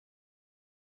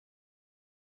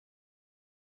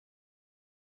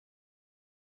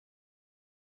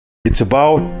It's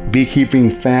about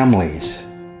beekeeping families,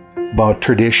 about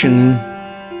tradition,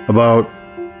 about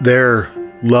their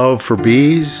love for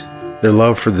bees, their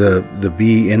love for the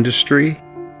bee industry,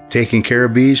 taking care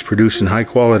of bees, producing high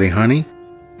quality honey.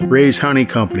 Sioux Honey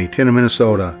Company, Tinna,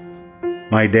 Minnesota.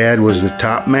 My dad was the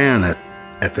top man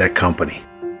at that company.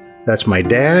 That's my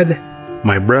dad,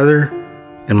 my brother,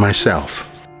 and myself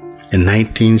in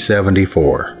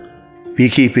 1974.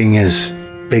 Beekeeping is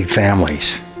big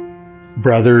families.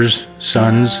 Brothers,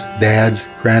 sons, dads,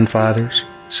 grandfathers.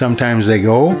 Sometimes they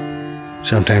go,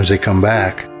 sometimes they come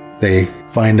back. They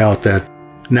find out that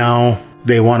now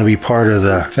they want to be part of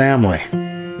the family.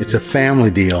 It's a family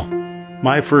deal.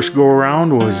 My first go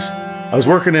around was, I was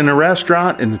working in a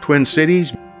restaurant in the Twin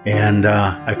Cities, and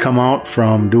I come out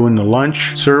from doing the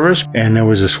lunch service, and there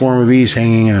was a swarm of bees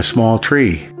hanging in a small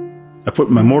tree. I put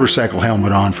my motorcycle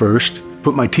helmet on first,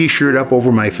 put my t-shirt up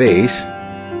over my face,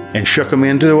 and shook them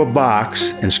into a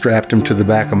box and strapped them to the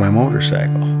back of my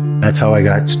motorcycle. That's how I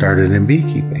got started in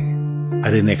beekeeping. I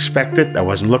didn't expect it, I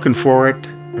wasn't looking for it.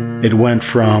 It went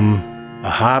from a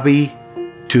hobby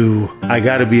to, I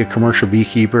gotta be a commercial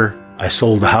beekeeper. I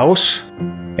sold a house,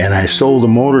 and I sold a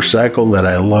motorcycle that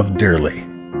I loved dearly.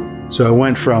 So I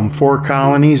went from 4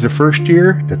 colonies the first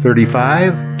year to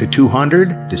 35 to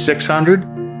 200 to 600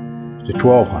 to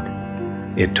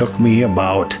 1,200. It took me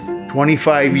about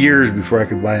 25 years before I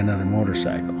could buy another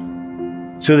motorcycle.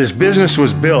 So this business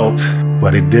was built,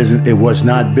 but it was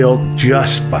not built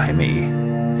just by me.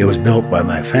 It was built by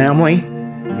my family.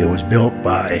 It was built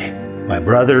by my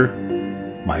brother,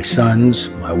 my sons,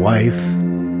 my wife.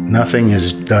 Nothing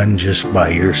is done just by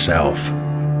yourself.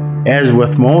 As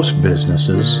with most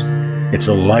businesses, it's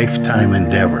a lifetime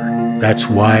endeavor. That's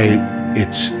why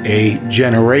it's a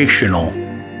generational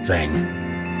thing.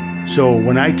 So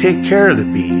when I take care of the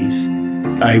bees,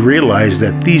 I realize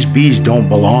that these bees don't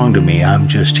belong to me. I'm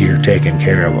just here taking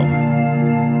care of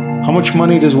them. How much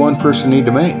money does one person need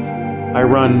to make? I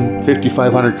run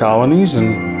 5,500 colonies,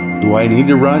 and do I need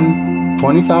to run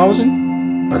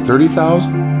 20,000 or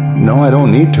 30,000? No, I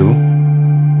don't need to.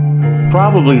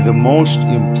 Probably the most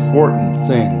important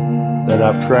thing that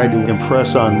I've tried to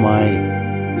impress on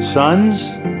my sons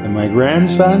and my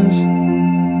grandsons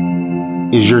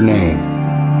is your name.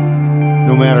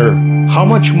 No matter how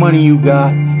much money you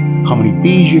got, how many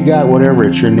bees you got, whatever,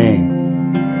 it's your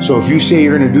name. So if you say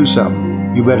you're going to do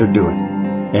something, you better do it.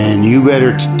 And you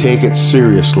better take it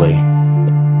seriously.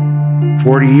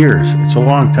 40 years, it's a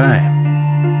long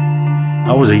time.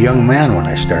 I was a young man when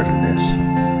I started this.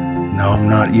 Now I'm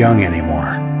not young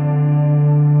anymore.